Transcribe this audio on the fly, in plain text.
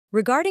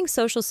Regarding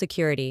Social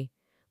Security,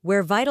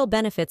 where vital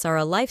benefits are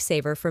a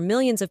lifesaver for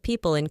millions of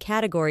people in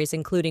categories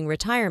including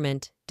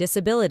retirement,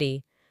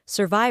 disability,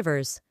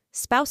 survivors,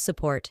 spouse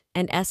support,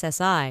 and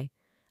SSI,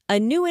 a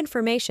new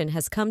information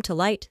has come to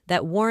light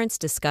that warrants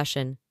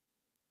discussion.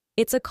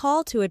 It's a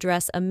call to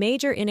address a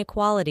major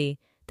inequality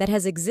that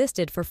has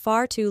existed for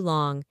far too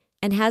long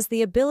and has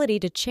the ability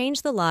to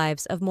change the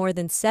lives of more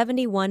than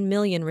 71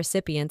 million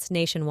recipients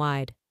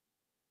nationwide.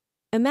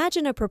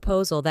 Imagine a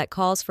proposal that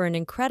calls for an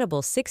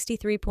incredible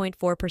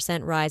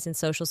 63.4% rise in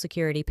Social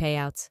Security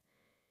payouts.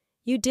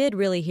 You did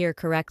really hear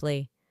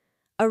correctly.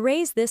 A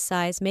raise this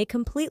size may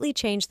completely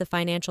change the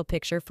financial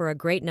picture for a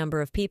great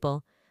number of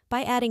people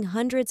by adding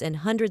hundreds and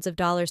hundreds of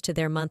dollars to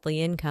their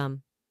monthly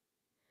income.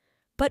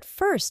 But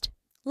first,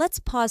 let's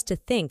pause to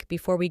think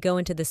before we go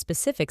into the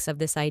specifics of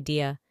this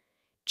idea.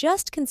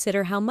 Just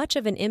consider how much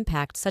of an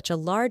impact such a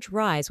large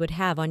rise would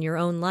have on your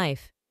own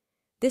life.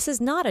 This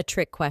is not a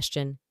trick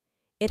question.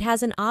 It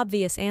has an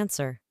obvious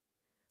answer.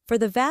 For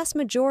the vast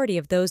majority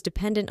of those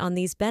dependent on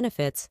these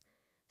benefits,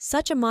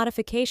 such a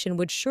modification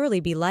would surely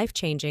be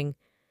life-changing,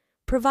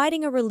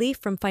 providing a relief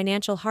from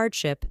financial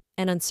hardship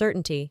and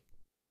uncertainty.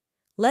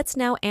 Let's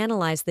now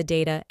analyze the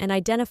data and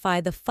identify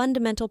the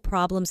fundamental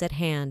problems at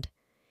hand.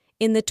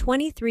 In the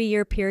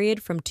 23-year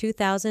period from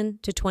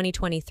 2000 to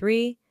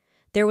 2023,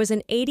 there was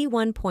an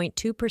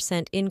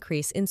 81.2%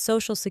 increase in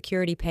Social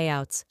Security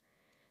payouts.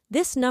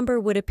 This number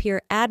would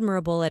appear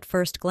admirable at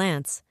first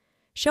glance,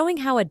 showing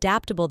how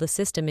adaptable the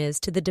system is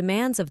to the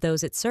demands of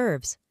those it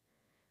serves.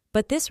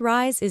 But this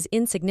rise is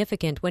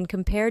insignificant when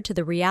compared to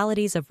the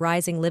realities of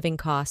rising living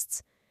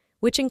costs,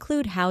 which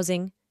include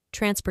housing,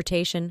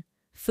 transportation,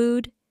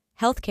 food,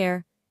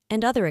 healthcare,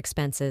 and other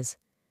expenses.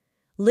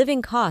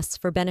 Living costs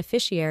for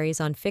beneficiaries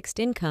on fixed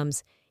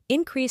incomes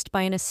increased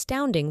by an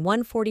astounding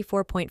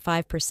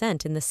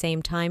 144.5% in the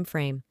same time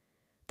frame.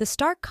 The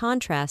stark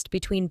contrast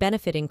between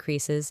benefit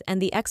increases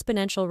and the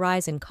exponential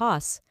rise in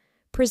costs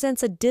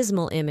presents a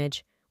dismal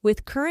image,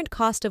 with current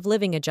cost of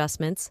living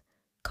adjustments,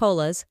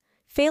 COLAs,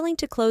 failing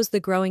to close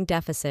the growing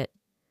deficit.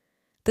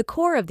 The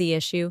core of the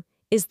issue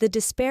is the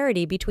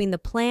disparity between the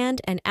planned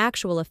and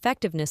actual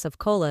effectiveness of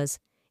COLAs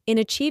in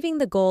achieving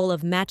the goal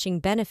of matching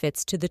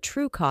benefits to the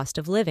true cost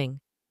of living.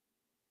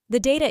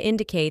 The data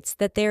indicates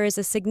that there is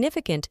a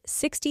significant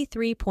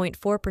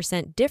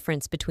 63.4%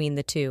 difference between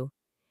the two,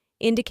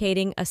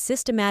 indicating a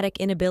systematic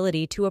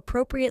inability to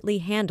appropriately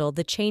handle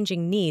the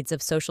changing needs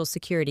of Social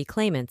Security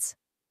claimants.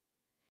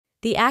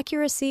 The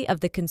accuracy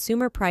of the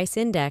Consumer Price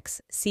Index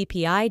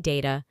 (CPI)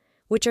 data,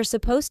 which are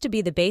supposed to be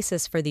the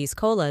basis for these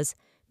COLAs,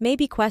 may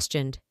be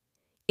questioned.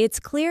 It's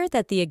clear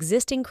that the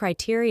existing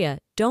criteria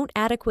don't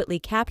adequately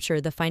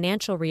capture the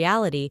financial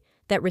reality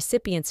that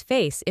recipients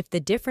face if the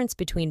difference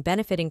between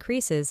benefit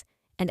increases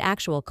and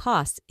actual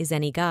costs is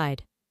any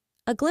guide.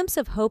 A glimpse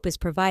of hope is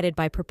provided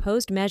by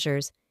proposed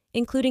measures,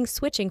 including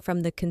switching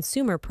from the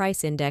Consumer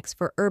Price Index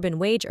for urban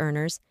wage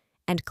earners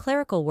and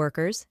clerical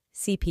workers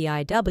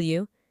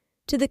 (CPIW)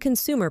 to the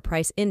Consumer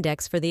Price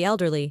Index for the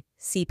elderly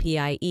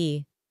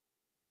 (CPIE).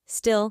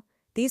 Still,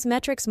 these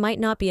metrics might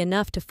not be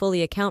enough to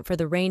fully account for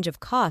the range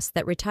of costs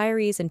that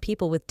retirees and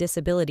people with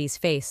disabilities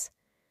face.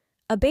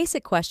 A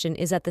basic question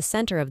is at the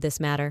center of this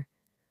matter.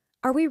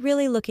 Are we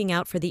really looking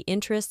out for the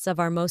interests of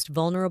our most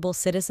vulnerable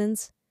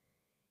citizens?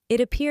 It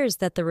appears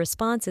that the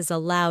response is a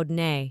loud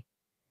nay.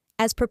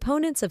 As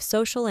proponents of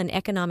social and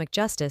economic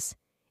justice,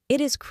 it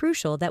is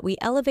crucial that we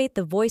elevate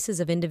the voices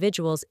of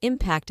individuals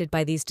impacted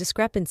by these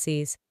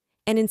discrepancies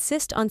and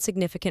insist on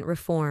significant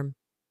reform.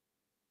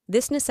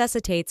 This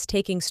necessitates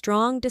taking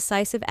strong,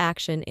 decisive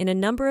action in a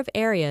number of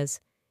areas,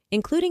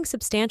 including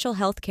substantial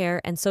healthcare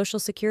and Social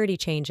Security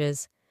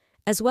changes,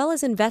 as well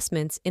as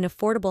investments in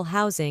affordable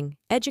housing,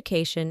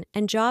 education,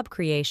 and job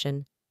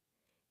creation.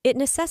 It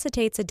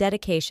necessitates a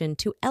dedication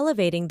to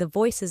elevating the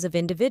voices of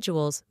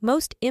individuals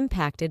most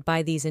impacted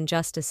by these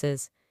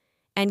injustices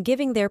and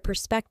giving their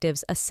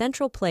perspectives a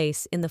central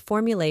place in the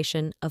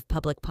formulation of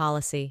public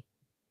policy.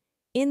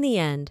 In the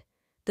end,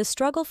 the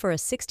struggle for a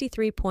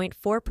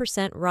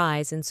 63.4%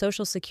 rise in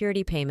Social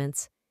Security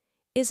payments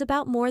is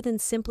about more than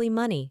simply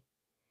money.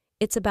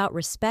 It's about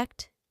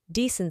respect,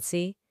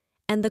 decency,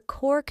 and the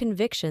core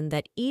conviction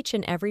that each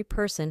and every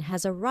person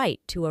has a right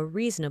to a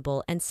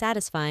reasonable and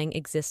satisfying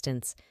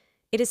existence.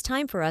 It is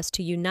time for us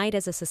to unite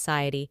as a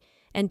society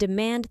and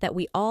demand that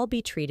we all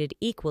be treated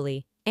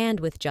equally and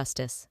with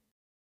justice.